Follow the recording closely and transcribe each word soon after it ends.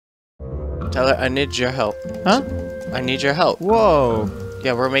Tyler, I need your help. Huh? I need your help. Whoa.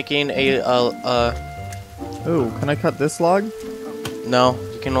 Yeah, we're making Ooh, can I cut this log? No,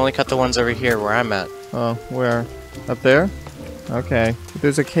 you can only cut the ones over here where I'm at. Oh, where? Up there? Okay.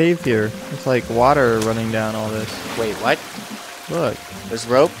 There's a cave here. It's like water running down all this. Wait, what? Look. There's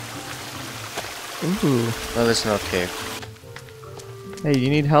rope? Ooh. No, there's no cave. Hey, you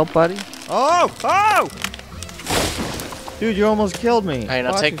need help, buddy? Oh! Oh! Dude, you almost killed me. Alright,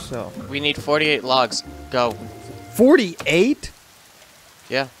 now Watch take... yourself. We need 48 logs. Go. 48?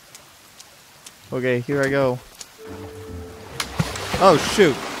 Yeah. Okay, here I go. Oh,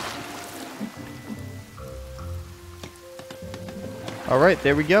 shoot. Alright,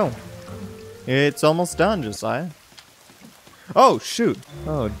 there we go. It's almost done, Josiah. Oh, shoot.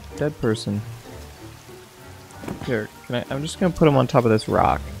 Oh, dead person. Here, I'm just gonna put him on top of this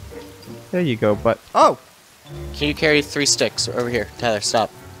rock. There you go, but... Oh! Can you carry 3 sticks over here? Tyler, stop.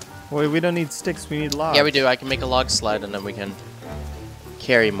 Wait, we don't need sticks, we need logs. Yeah, we do. I can make a log slide and then we can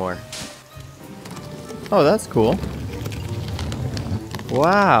carry more. Oh, that's cool.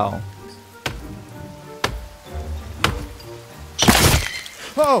 Wow.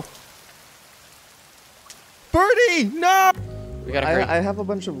 Oh! Birdie! No! We gotta hurry. I have a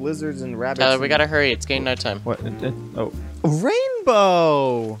bunch of lizards and rabbits. Tyler, we gotta hurry. It's getting nighttime. What? Oh.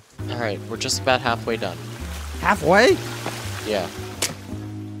 Rainbow! Alright, we're just about halfway done. Halfway? Yeah.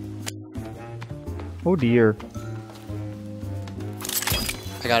 Oh dear.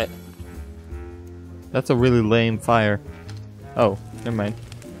 I got it. That's a really lame fire. Oh, never mind.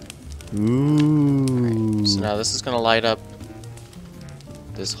 Ooh. So now this is gonna light up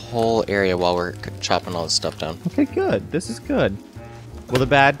this whole area while we're chopping all this stuff down. Okay, good. This is good. Will the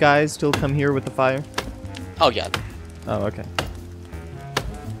bad guys still come here with the fire? Oh, yeah. Oh, okay.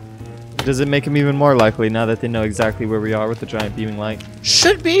 Does it make them even more likely now that they know exactly where we are with the giant beaming light?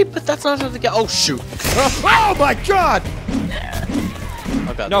 Should be, but that's not how they get. Oh, shoot. Oh my god!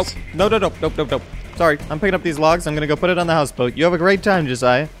 Oh, God. Nope. Nope. Sorry, I'm picking up these logs. I'm gonna go put it on the houseboat. You have a great time,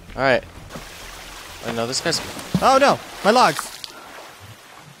 Josiah. Alright. I know this guy's. Oh no! My logs!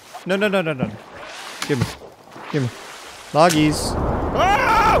 No. Give me. Loggies.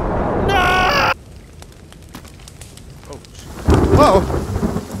 Oh! No! Oh! Whoa!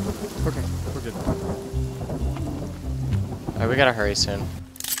 Okay, we're good. Alright, we gotta hurry soon.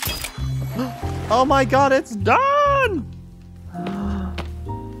 Oh my god, it's done!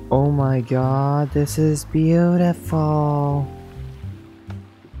 Oh my god, this is beautiful.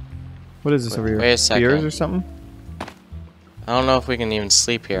 What is this over here? Wait a second. Spears or something? I don't know if we can even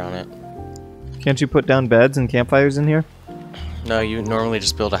sleep here on it. Can't you put down beds and campfires in here? No, you normally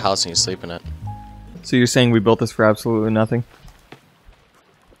just build a house and you sleep in it. So you're saying we built this for absolutely nothing?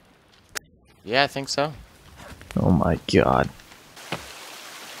 Yeah, I think so. Oh my god.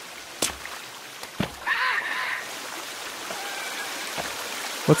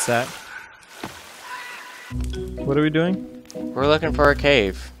 What's that? What are we doing? We're looking for a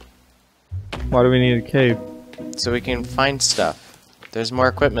cave Why do we need a cave? so we can find stuff. There's more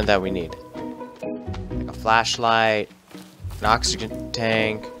equipment that we need. Like a flashlight, an oxygen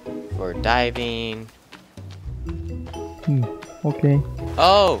tank, for diving. Okay.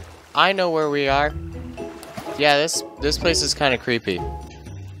 Oh, I know where we are. Yeah, this place is kind of creepy.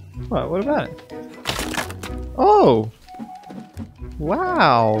 What? What about it? Oh!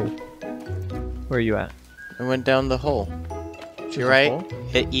 Wow! Where are you at? I went down the hole. Just You're a right. hole?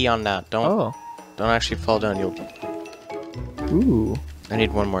 Hit E on that. Don't actually fall down. You'll. Ooh. I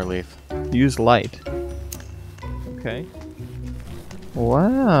need one more leaf. Use light. Okay.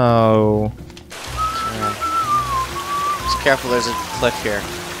 Wow. Yeah. Just careful. There's a cliff here.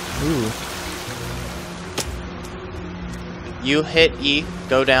 Ooh. You hit E,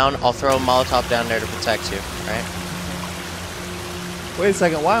 go down. I'll throw a Molotov down there to protect you. Alright? Wait a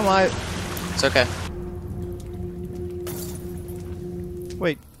second. Why am I? It's okay.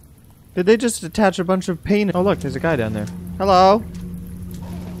 Wait. Did they just attach a bunch of paint? Oh look, there's a guy down there. Hello.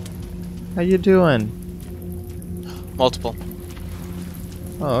 How you doing? Multiple.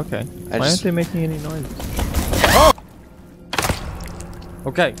 Oh, okay. Why aren't they making any noises? Oh!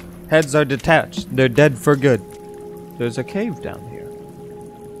 Okay. Heads are detached. They're dead for good. There's a cave down here.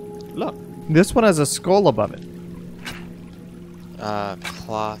 Look. This one has a skull above it.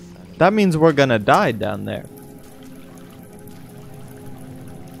 Cloth. That means we're gonna die down there.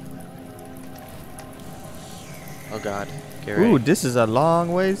 Oh god. Get ready. Ooh, this is a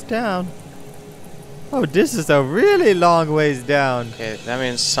long ways down. Oh, this is a really long ways down. Okay, that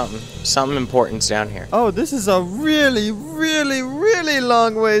means something important's down here. Oh, this is a really, really, really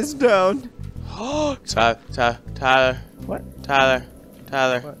long ways down. Tyler. What? Tyler.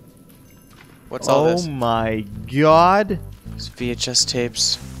 What? What's all this? Oh my god. It's VHS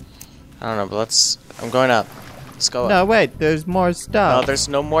tapes. I don't know, but I'm going up. Let's go up. No, wait, there's more stuff. No, there's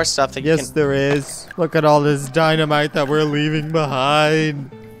no more stuff that you Yes, there is. Look at all this dynamite that we're leaving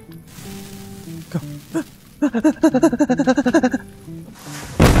behind.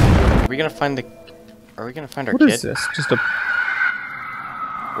 Are we gonna find our What kid? is this? Just a...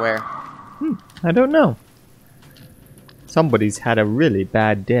 Where? I don't know. Somebody's had a really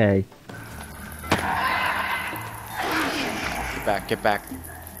bad day. Get back, get back.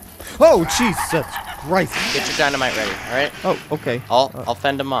 Oh, Jesus Christ. Get your dynamite ready, alright? Oh, okay. I'll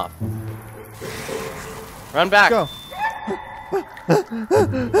fend him off. Run back! Go.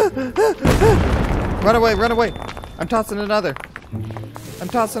 Run away, run away. I'm tossing another. I'm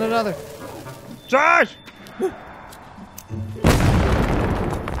tossing another. Josh! I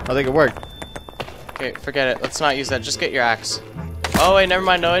think it worked. Okay, forget it. Let's not use that. Just get your axe. Oh, wait, never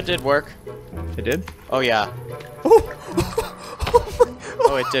mind. No, it did work. It did? Oh, yeah.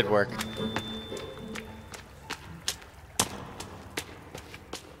 Oh, it did work.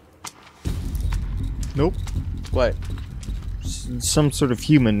 Nope. What? Some sort of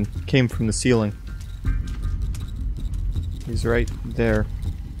human came from the ceiling. He's right there.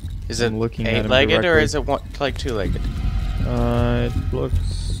 Is it looking at him eight-legged or directly. is it like two-legged? It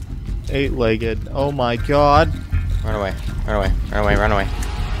looks eight-legged. Oh my god. Run away. Run away. Run away. Run away.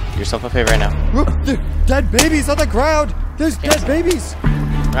 Do yourself a favor right now. Look, there's dead babies on the ground! There's dead babies!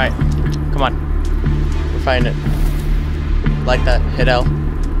 Alright. Come on. We're fighting it. Like that. Hit L.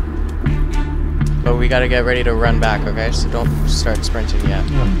 But we gotta get ready to run back, okay? So don't start sprinting yet.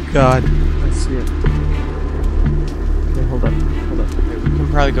 Oh god. I see it. Okay, hold up. Hold up. Okay, we can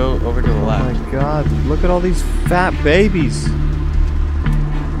probably go over to the Oh left. my god. Look at all these fat babies.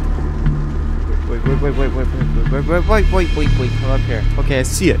 Wait. Come up here. Okay, I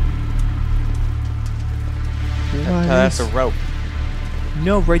see it. Tyler, that's a rope.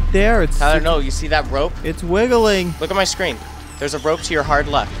 No, right there. It's Tyler, no, you see that rope? It's wiggling. Look at my screen. There's a rope to your hard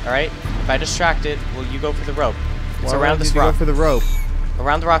left, alright? If I distract it, will you go for the rope? It's Why would I around need this to rock. go for the rope?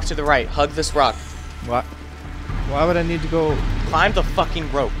 Around the rock to the right. Hug this rock. What? Why would I need to go? Climb the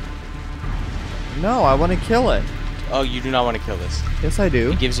fucking rope. No, I want to kill it. Oh, you do not want to kill this. Yes, I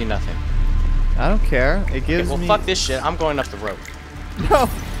do. It gives you nothing. I don't care. It Okay, gives well, me. fuck this shit. I'm going up the rope. No.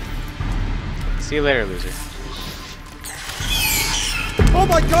 See you later, loser. Oh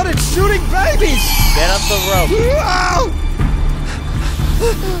my god, it's shooting babies! Get up the rope. Ow!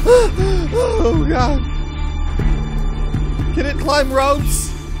 Oh god. Can it climb ropes?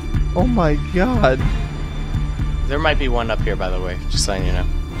 Oh my god. There might be one up here, by the way. Just letting you know.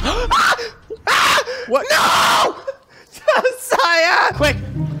 What? No! Saya! Quick!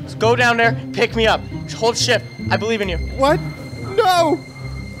 Just go down there. Pick me up. Hold shift. I believe in you. What? No!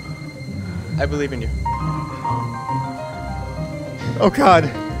 I believe in you. Oh god.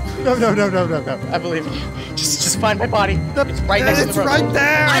 No. I believe in you. Just find my body. It's right next to the rope. It's right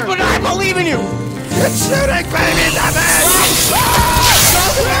there! I believe in you! It's shooting babies at me!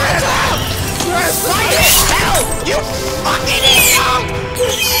 Find it! Help! You fucking idiot! I'm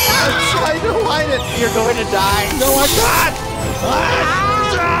trying to hide it! You're going to die. No, I'm not!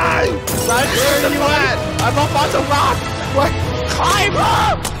 Die! Run Where are you at? I'm up on the rock. What? Climb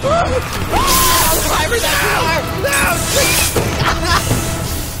up! Climber down! No!